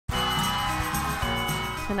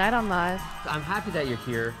Tonight on Live. I'm happy that you're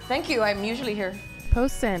here. Thank you, I'm usually here.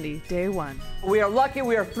 Post Sandy, day 1. We are lucky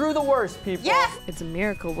we are through the worst, people. Yes! It's a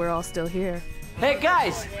miracle we're all still here. Hey,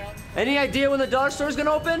 guys, any idea when the dollar store is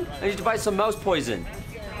gonna open? I need to buy some mouse poison.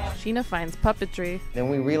 Sheena finds puppetry. Then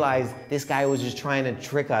we realized this guy was just trying to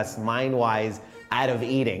trick us mind-wise out of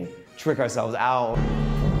eating, trick ourselves out.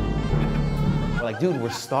 We're like, dude,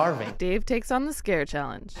 we're starving. Dave takes on the scare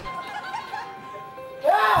challenge.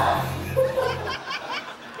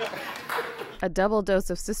 A double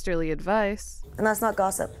dose of sisterly advice. And that's not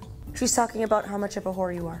gossip. She's talking about how much of a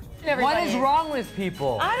whore you are. What is wrong with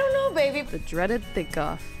people? I don't know, baby. The dreaded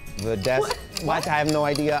think-off. The desk watch, I have no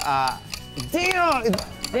idea. Damn!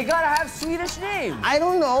 They gotta have Swedish names. I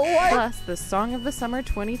don't know. What? Plus, the Song of the Summer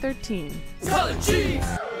 2013.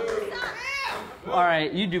 All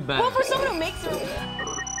right, you do better. Well, for someone who makes her...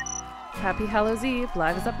 Happy Hallows Eve.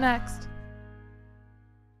 Live is up next.